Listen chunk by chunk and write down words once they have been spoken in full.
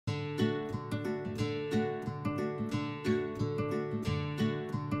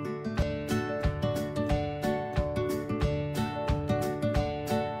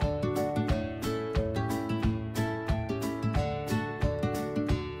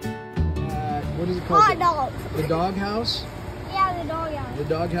What is it called? Hot dog. The doghouse? Yeah, the doghouse. The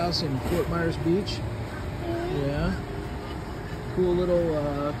doghouse in Fort Myers Beach. Mm-hmm. Yeah. Cool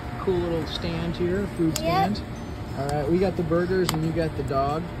little stand here, food stand. Yep. All right, we got the burgers and you got the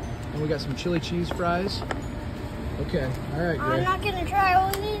dog, and we got some chili cheese fries. Okay, all right, Gray. I'm not gonna try all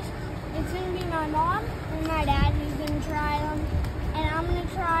of these. It's gonna be my mom and my dad who's gonna try them, and I'm gonna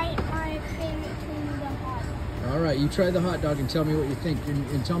try my favorite food, the hot dog. All right, you try the hot dog and tell me what you think,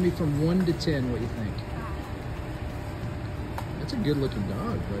 and tell me from 1 to 10 what you think. That's a good-looking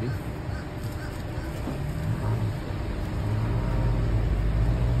dog, buddy.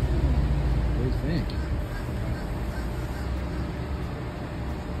 What do you think?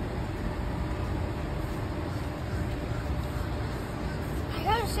 I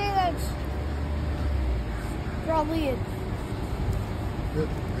gotta say that's probably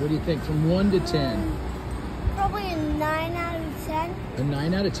What do you think from 1 to 10? probably a 9 out of 10. A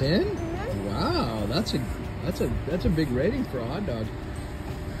 9 out of 10? Mm-hmm. Wow, that's a big rating for a hot dog.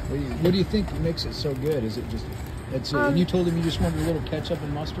 What do you think makes it so good? Is it just you told him you just wanted a little ketchup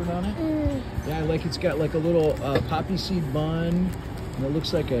and mustard on it? Yeah, like it's got like a little poppy seed bun, and it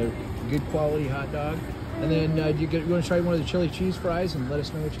looks like a good quality hot dog. And then you want to try one of the chili cheese fries and let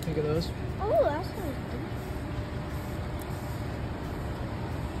us know what you think of those? Oh, that sounds good.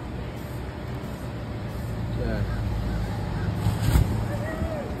 Okay.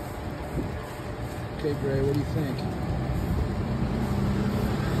 Okay, Gray, what do you think?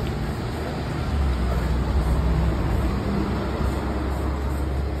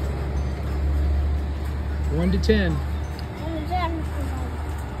 One to 10. 1 to 10.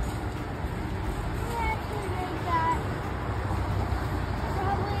 I actually rate that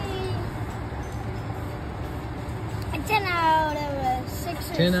probably a 10 out of a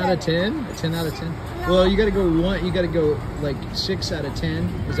 6 or 10 out of 7. 10? A 10 out of 10? No. Well, you gotta go you gotta go like 6 out of 10.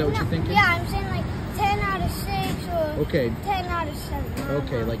 Is that what you're thinking? Yeah, I'm saying like 10 out of 6 or Okay. 10 out of 7. I don't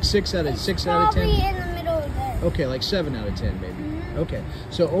Okay, know. like 6 out of It's 6 out of 10. probably in the middle of there. Okay, like 7 out of 10 maybe. Okay.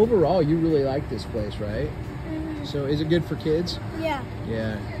 So overall, you really like this place, right? So is it good for kids? Yeah.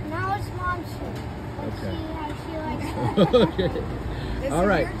 Yeah. Now it's mom's turn. Let's Okay. see how she likes it. Okay. This All is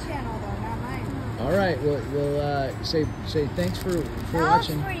right. your channel though, not mine. All right. We'll say thanks for That looks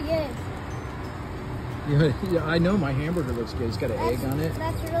watching. pretty good. Yeah, I know my hamburger looks good. It's got an egg on it.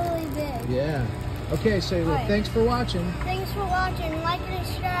 That's really big. Yeah. Okay. So All right. thanks for watching. Thanks for watching. Like and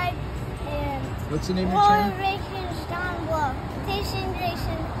subscribe. And What's the name of your channel? notifications down below. Tasting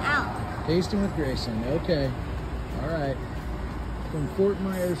Jason out. Tasting with Grayson. Okay. All right. From Fort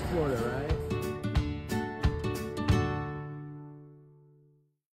Myers, Florida, right?